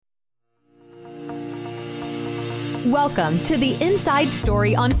Welcome to the Inside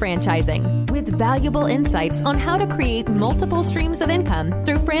Story on Franchising, with valuable insights on how to create multiple streams of income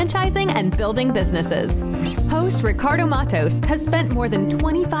through franchising and building businesses. Host Ricardo Matos has spent more than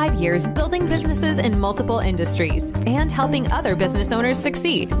 25 years building businesses in multiple industries and helping other business owners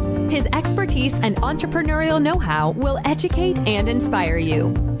succeed. His expertise and entrepreneurial know-how will educate and inspire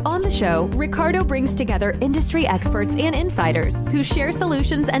you. On the show, Ricardo brings together industry experts and insiders who share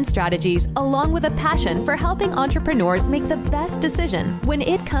solutions and strategies, along with a passion for helping entrepreneurs make the best decision when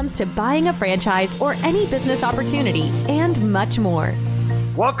it comes to buying a franchise or any business opportunity, and much more.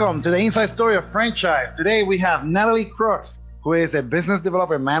 Welcome to the Inside Story of Franchise. Today we have Natalie Crooks, who is a business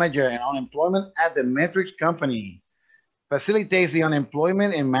development manager in unemployment at the Matrix Company. Facilitates the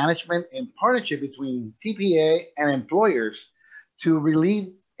unemployment and management in partnership between TPA and employers to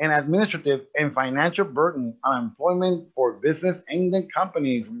relieve an administrative and financial burden on employment for business and the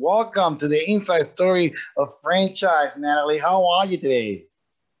companies. Welcome to the Inside Story of Franchise, Natalie. How are you today?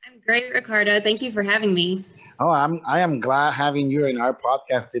 I'm great, Ricardo. Thank you for having me. Oh, I am glad having you in our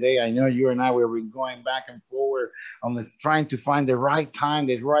podcast today. I know you and I were going back and forward on trying to find the right time,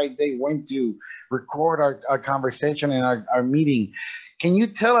 the right day when to record our conversation and our meeting. Can you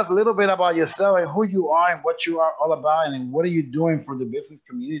tell us a little bit about yourself and who you are and what you are all about and what are you doing for the business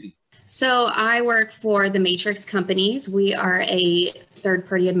community? So I work for the Matrix Companies. We are a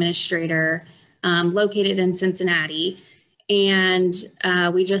third-party administrator located in Cincinnati. And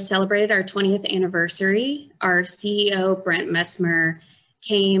we just celebrated our 20th anniversary. Our CEO, Brent Messmer,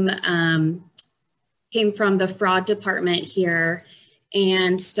 came from the fraud department here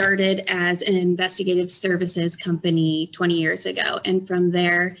and started as an investigative services company 20 years ago. And from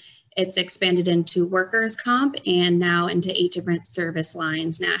there, it's expanded into workers' comp and now into 8 different service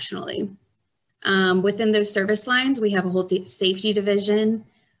lines nationally. Within those service lines, we have a whole safety division.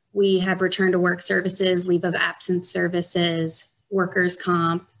 We have return to work services, leave of absence services, workers'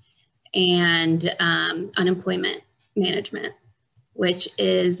 comp, and unemployment management, which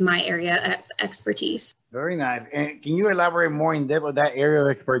is my area of expertise. Very nice. And can you elaborate more in depth on that area of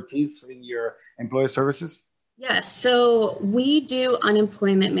expertise in your employer services? Yes. So we do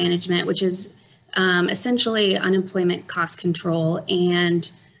unemployment management, which is essentially unemployment cost control.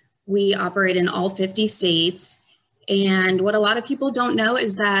 And we operate in all 50 states. And what a lot of people don't know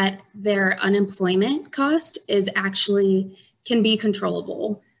is that their unemployment cost can be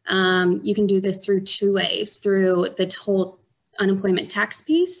controllable. You can do this through 2 ways, through the whole unemployment tax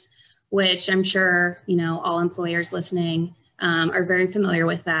piece, which I'm sure, all employers listening are very familiar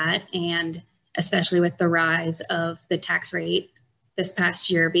with that. And especially with the rise of the tax rate this past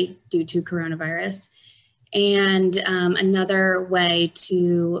year due to coronavirus. And another way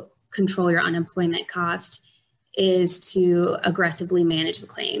to control your unemployment cost is to aggressively manage the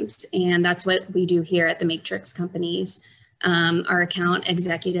claims. And that's what we do here at the Matrix Companies. Our account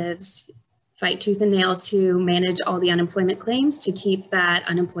executives fight tooth and nail to manage all the unemployment claims to keep that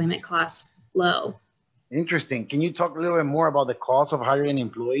unemployment cost low. Interesting. Can you talk a little bit more about the cost of hiring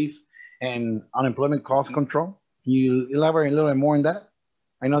employees and unemployment cost control? Can you elaborate a little bit more on that?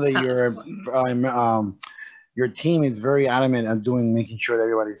 I know that your team is very adamant on making sure that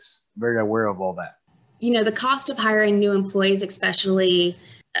everybody's very aware of all that. The cost of hiring new employees, especially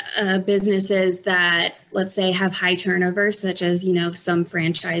businesses that, let's say, have high turnover, such as, some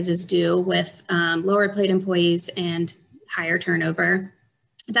franchises do with lower paid employees and higher turnover.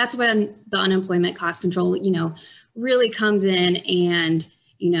 That's when the unemployment cost control, really comes in and,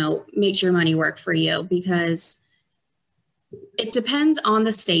 makes your money work for you, because it depends on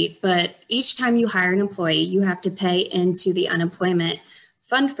the state, but each time you hire an employee, you have to pay into the unemployment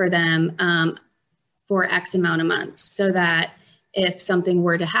fund for them for X amount of months, so that if something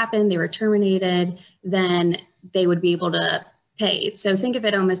were to happen, they were terminated, then they would be able to pay. So think of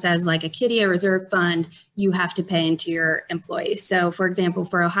it almost as like a kiddie, a reserve fund you have to pay into your employees. So for example,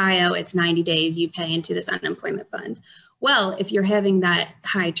 for Ohio, it's 90 days you pay into this unemployment fund. Well, if you're having that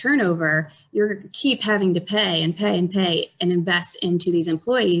high turnover, you keep having to pay and invest into these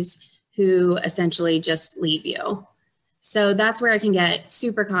employees who essentially just leave you. So that's where it can get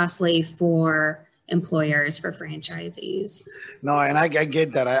super costly for employers, for franchisees. No, and I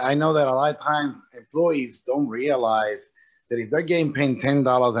get that. I know that a lot of times employees don't realize that if they're getting paid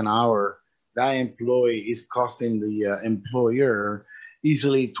 $10 an hour, that employee is costing the employer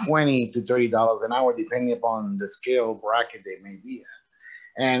easily $20 to $30 an hour, depending upon the scale bracket they may be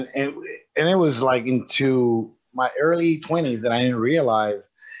at. And it was like into my early 20s that I didn't realize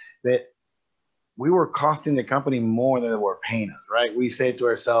that we were costing the company more than they were paying us, right? We said to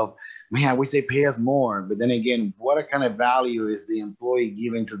ourselves, man, I wish they pay us more. But then again, what kind of value is the employee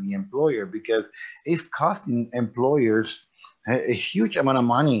giving to the employer? Because it's costing employers a huge amount of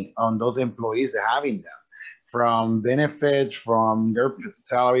money on those employees having them, from benefits, from their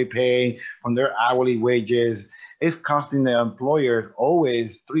salary pay, from their hourly wages. It's costing the employer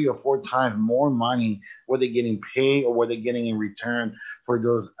always 3 or 4 times more money what they're getting paid or what they're getting in return for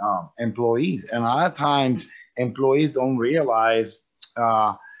those employees. And a lot of times, employees don't realize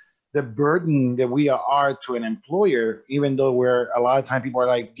the burden that we are to an employer, even though we're a lot of times people are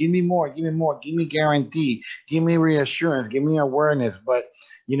like, give me more, give me more, give me guarantee, give me reassurance, give me awareness. But,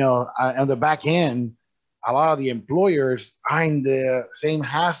 on the back end, a lot of the employers are in the same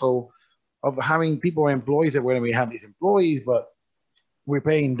hassle of having people, employees, that when we have these employees, but we're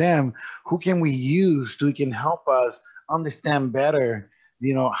paying them. Who can we use who can help us understand better,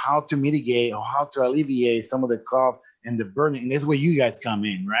 how to mitigate or how to alleviate some of the costs and the burden? And this is where you guys come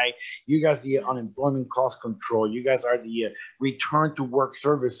in, right? You guys, the unemployment cost control. You guys are the return to work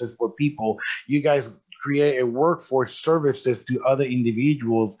services for people. You guys create a workforce services to other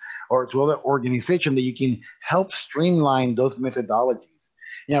individuals or to other organizations that you can help streamline those methodologies.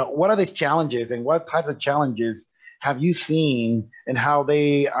 What are the challenges and what types of challenges have you seen and how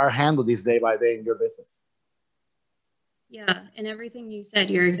they are handled this day by day in your business? Yeah, and everything you said,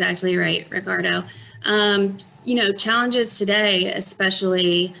 you're exactly right, Ricardo. Challenges today,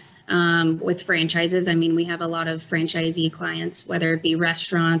 especially with franchises. I mean, we have a lot of franchisee clients, whether it be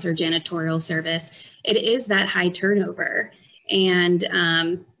restaurants or janitorial service. It is that high turnover, and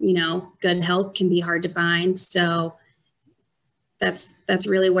good help can be hard to find. So that's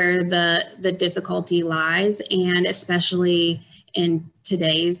really where the difficulty lies, and especially in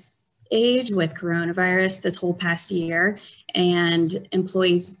today's age with coronavirus this whole past year, and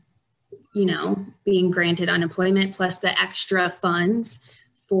employees, being granted unemployment plus the extra funds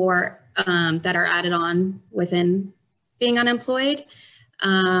for that are added on within being unemployed.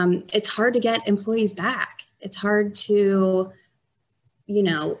 It's hard to get employees back. It's hard to,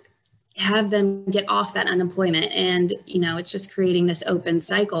 have them get off that unemployment. And, it's just creating this open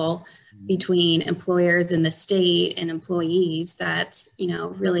cycle between employers and the state and employees that's,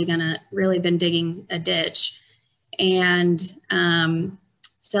 really been digging a ditch. And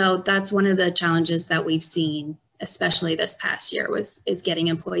so that's one of the challenges that we've seen, especially this past year, is getting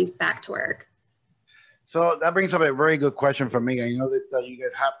employees back to work. So that brings up a very good question for me. I know that you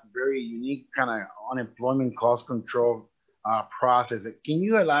guys have very unique kind of unemployment cost control process. Can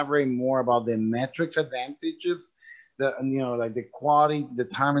you elaborate more about the metrics advantages, like the quality, the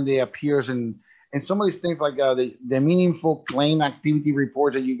time and day appears, and some of these things like the meaningful claim activity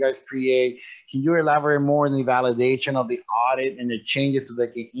reports that you guys create? Can you elaborate more on the validation of the audit and the changes to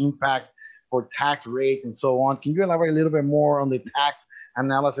the impact for tax rates and so on? Can you elaborate a little bit more on the tax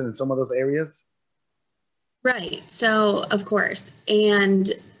analysis in some of those areas? Right. So, of course,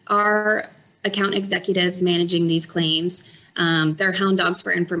 and our account executives managing these claims, they're hound dogs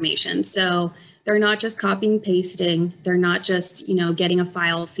for information. So they're not just copying, pasting. They're not just, getting a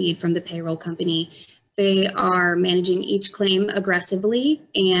file feed from the payroll company. They are managing each claim aggressively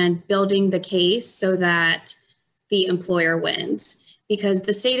and building the case so that the employer wins, because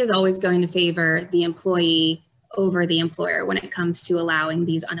the state is always going to favor the employee over the employer when it comes to allowing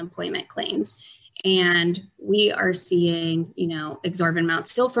these unemployment claims. And we are seeing, exorbitant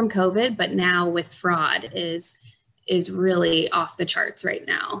amounts still from COVID, but now with fraud is really off the charts right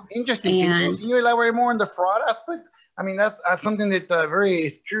now. Interesting. And can you elaborate more on the fraud aspect? I mean, that's something that's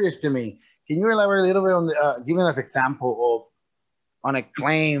very curious to me. Can you elaborate a little bit on giving us example on a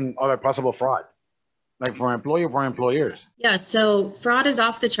claim of a possible fraud, like for employer, for employers? Yeah, so fraud is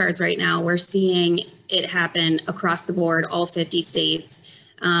off the charts right now. We're seeing it happen across the board, all 50 states.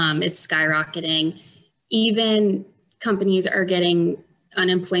 It's skyrocketing. Even companies are getting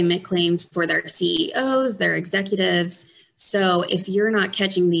unemployment claims for their CEOs, their executives. So if you're not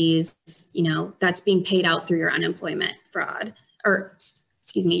catching these, that's being paid out through your unemployment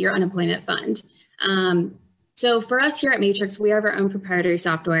your unemployment fund. So for us here at Matrix, we have our own proprietary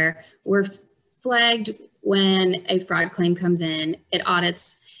software. We're flagged when a fraud claim comes in, it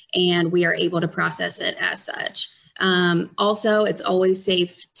audits, and we are able to process it as such. Also, it's always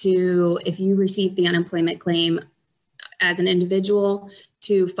safe to, if you receive the unemployment claim as an individual,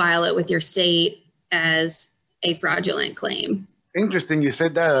 to file it with your state as a fraudulent claim. Interesting you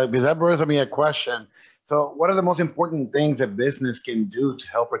said that, because that brings me a question. So what are the most important things that business can do to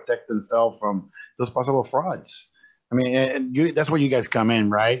help protect themselves from those possible frauds? I mean, that's where you guys come in,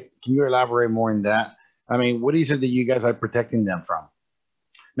 right? Can you elaborate more on that? I mean, what is it that you guys are protecting them from?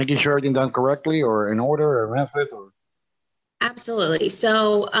 Making sure everything's done correctly or in order or methods or? Absolutely.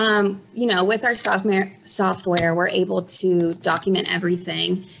 So, with our software, we're able to document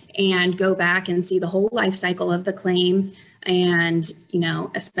everything and go back and see the whole life cycle of the claim and,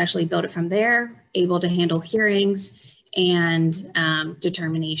 especially build it from there, able to handle hearings and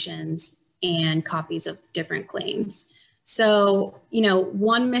determinations and copies of different claims. So,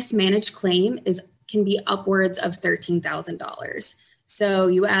 one mismanaged claim can be upwards of $13,000. So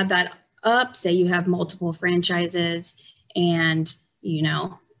you add that up, say you have multiple franchises and,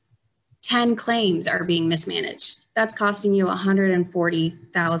 10 claims are being mismanaged. That's costing you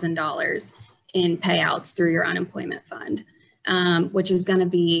 $140,000 in payouts through your unemployment fund, which is going to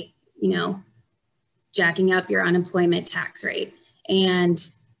be, jacking up your unemployment tax rate. And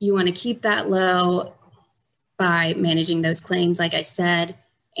you want to keep that low by managing those claims, like I said,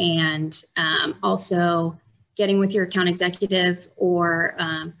 and also getting with your account executive or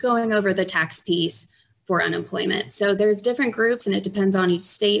going over the tax piece for unemployment. So there's different groups and it depends on each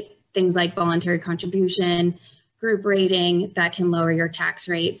state, things like voluntary contribution, group rating that can lower your tax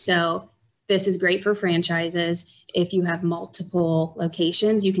rate. So this is great for franchises. If you have multiple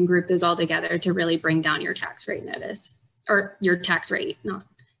locations, you can group those all together to really bring down your tax rate notice or your tax rate. Not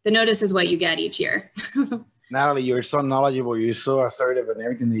the notice is what you get each year. Natalie, you're so knowledgeable. You're so assertive in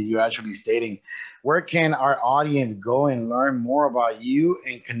everything that you're actually stating. Where can our audience go and learn more about you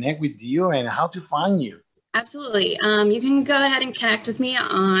and connect with you and how to find you? Absolutely. You can go ahead and connect with me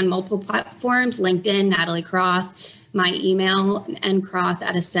on multiple platforms, LinkedIn, Natalie Croth, my email,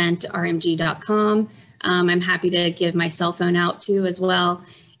 ncroth@ascentrmg.com. I'm happy to give my cell phone out too as well.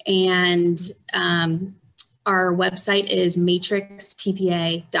 And our website is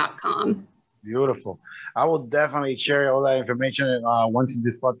matrixtpa.com. Beautiful. I will definitely share all that information once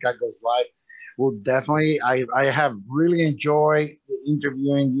this podcast goes live. We'll definitely, I have really enjoyed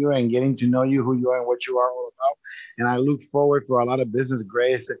interviewing you and getting to know you, who you are and what you are all about. And I look forward for a lot of business,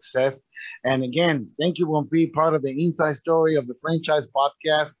 great success. And again, thank you for being part of the inside story of the Franchise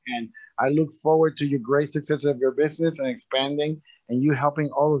Podcast. And I look forward to your great success of your business and expanding and you helping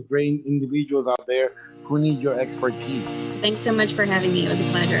all those great individuals out there who need your expertise. Thanks so much for having me. It was a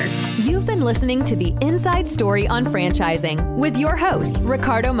pleasure. You've been listening to the Inside Story on Franchising with your host,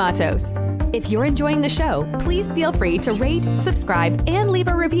 Ricardo Matos. If you're enjoying the show, please feel free to rate, subscribe, and leave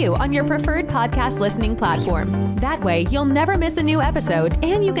a review on your preferred podcast listening platform. That way, you'll never miss a new episode,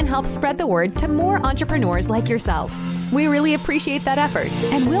 and you can help spread the word to more entrepreneurs like yourself. We really appreciate that effort,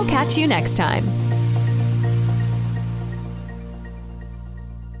 and we'll catch you next time.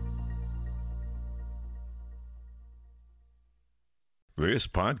 This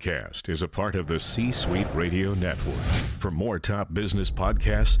podcast is a part of the C-Suite Radio Network. For more top business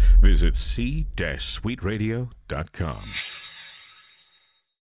podcasts, visit c-suiteradio.com.